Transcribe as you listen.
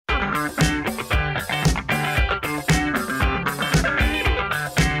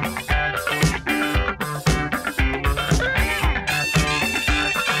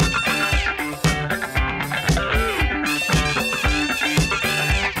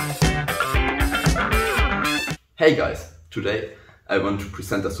Hey guys, today I want to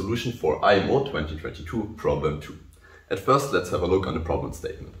present a solution for IMO 2022 problem 2. At first, let's have a look on the problem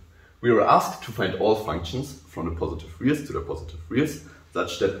statement. We were asked to find all functions from the positive reals to the positive reals,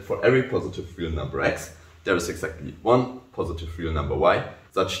 such that for every positive real number x, there is exactly one positive real number y,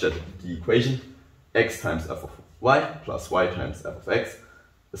 such that the equation x times f of y plus y times f of x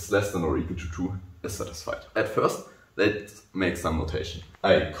is less than or equal to 2 is satisfied. At first, let's make some notation.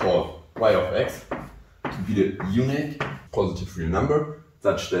 I call y of x to be the unique positive real number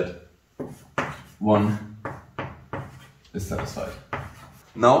such that 1 is satisfied.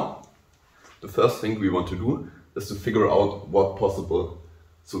 Now, the first thing we want to do is to figure out what possible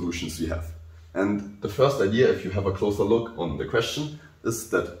solutions we have. And the first idea, if you have a closer look on the question, is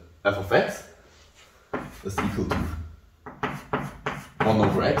that f of x is equal to 1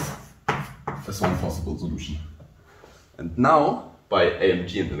 over x as one possible solution. And now, by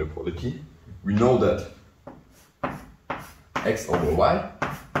AMG and inequality, we know that x over y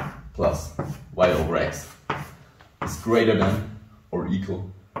plus y over x is greater than or equal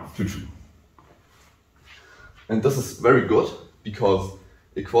to 2. And this is very good because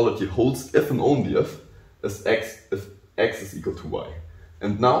equality holds if and only if x is equal to y.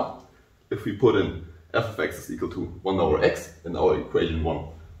 And now, if we put in f of x is equal to 1 over x in our equation 1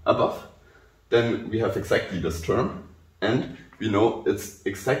 above, then we have exactly this term, and we know it's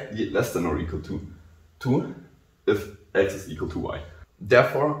exactly less than or equal to 2 if x is equal to y.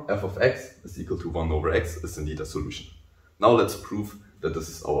 Therefore, f of x is equal to 1 over x is indeed a solution. Now let's prove that this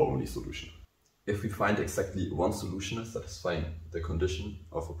is our only solution. If we find exactly one solution satisfying the condition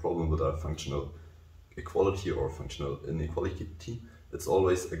of a problem with a functional equality or functional inequality, it's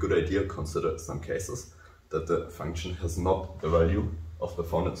always a good idea to consider some cases that the function has not the value of the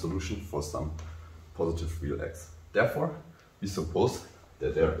founded solution for some positive real x. Therefore, we suppose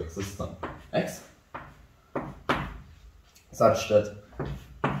that there exists some x such that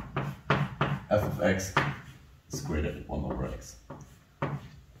f of x is greater than 1 over x.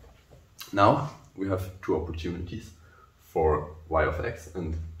 Now we have two opportunities for y of x,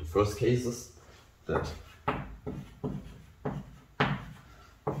 and the first case is that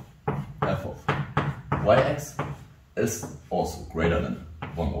f of yx is also greater than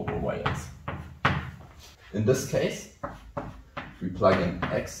 1 over yx. In this case, we plug in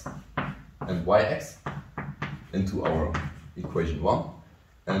x and yx into our equation 1,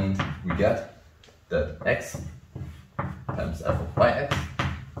 and we get that x times f of yx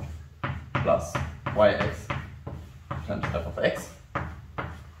plus yx times f of x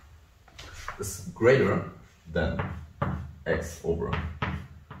is greater than x over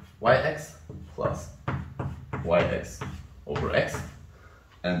yx plus yx over x.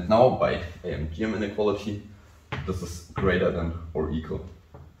 And now by AMGM inequality, this is greater than or equal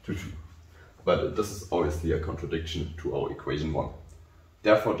to 2. But this is obviously a contradiction to our equation 1.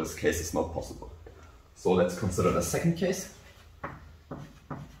 Therefore, this case is not possible. So let's consider the second case.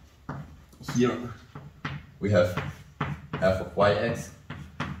 Here we have f of yx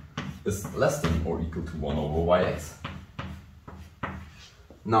is less than or equal to 1 over yx.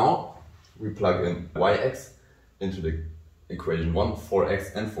 Now we plug in yx into the equation 1 for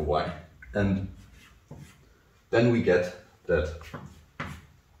x and for y, and then we get that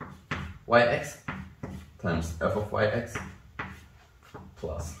yx times f of yx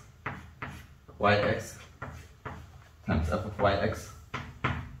plus yx times f of yx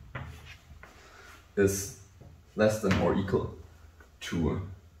is less than or equal to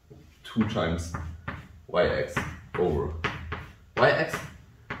 2 times yx over yx,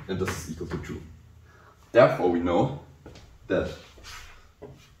 and this is equal to 2. Therefore, we know that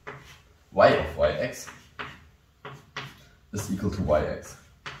y of yx is equal to yx.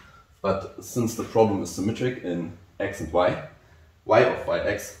 But since the problem is symmetric in x and y of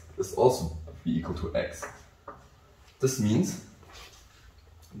yx is also be equal to x. This means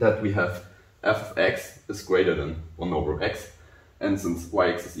that we have f of x is greater than 1 over x, and since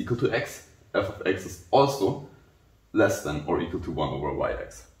yx is equal to x, f of x is also less than or equal to 1 over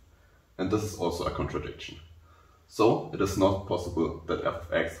yx. And this is also a contradiction. So it is not possible that f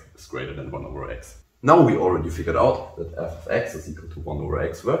of x is greater than 1 over x. Now we already figured out that f of x is equal to 1 over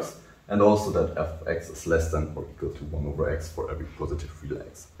x works, and also that f of x is less than or equal to 1 over x for every positive real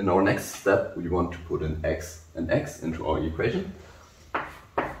x. In our next step, we want to put in x and x into our equation.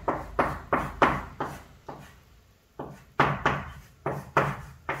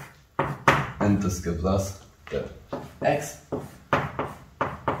 And this gives us that x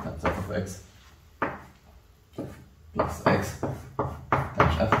times f of x plus x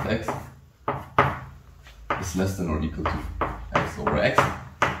times f of x is less than or equal to x over x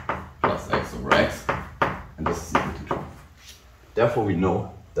plus x over x and this is equal to 2. Therefore we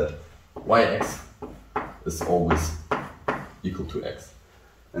know that yx is always equal to x.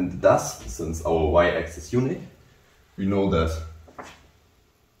 And thus, since our yx is unique, we know that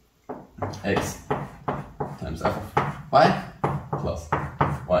x times f of y plus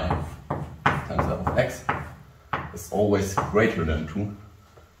y times f of x is always greater than 2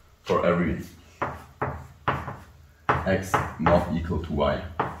 for every x not equal to y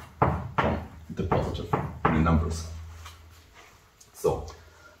from the positive real numbers. So,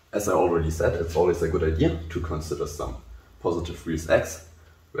 as I already said, it's always a good idea to consider some positive reals x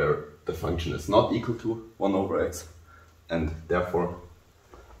where the function is not equal to 1 over x, and therefore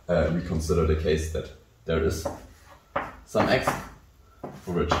we consider the case that there is some x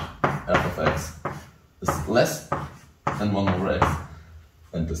for which f of x is less than 1 over x,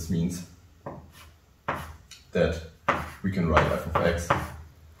 and this means that we can write f of x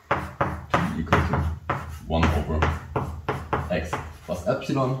to be equal to 1 over x plus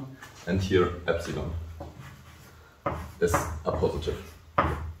epsilon, and here epsilon is a positive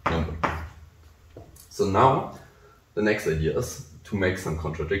number. So now the next idea is to make some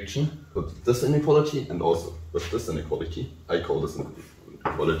contradiction with this inequality and also with this inequality. I call this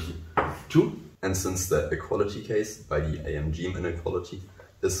inequality 2. And since the equality case by the AMG inequality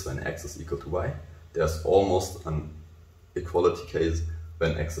is when x is equal to y, there's almost an equality case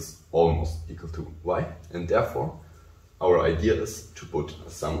when x is almost equal to y, and therefore our idea is to put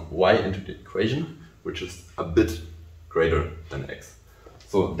some y into the equation which is a bit greater than x.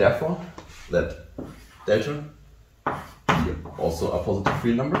 So therefore let delta be also a positive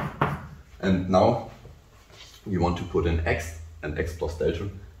real number, and now we want to put in x and x plus delta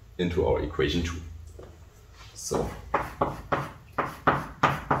into our equation 2. So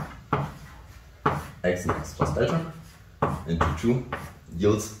x and x plus delta into 2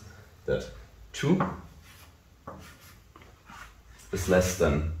 yields that 2 is less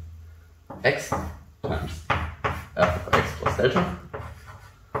than x times f of x plus delta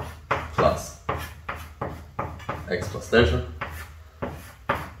plus x plus delta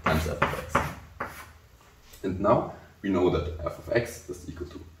times f of x. And now we know that f of x is equal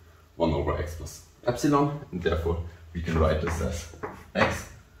to 1 over x plus epsilon, and therefore we can write this as x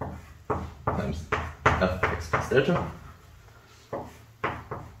times f of x plus delta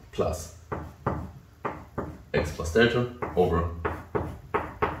plus x plus delta over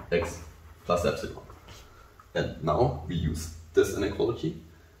x plus epsilon. And now we use this inequality,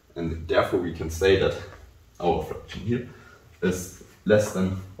 and therefore we can say that our fraction here is less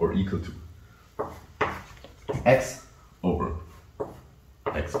than or equal to x over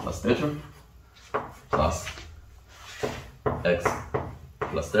x plus delta plus x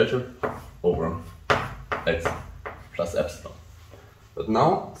plus delta over x plus epsilon. But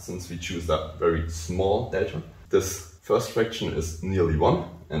now, since we choose a very small delta, this first fraction is nearly 1,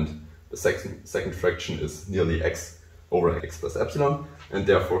 and the second fraction is nearly x over x plus epsilon, and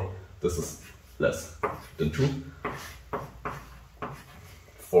therefore this is less than 2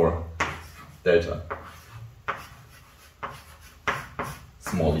 for delta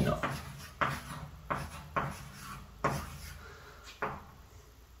small enough.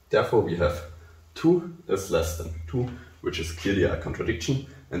 Therefore we have 2 is less than 2, which is clearly a contradiction,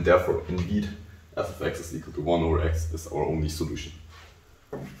 and therefore indeed f of x is equal to 1 over x is our only solution.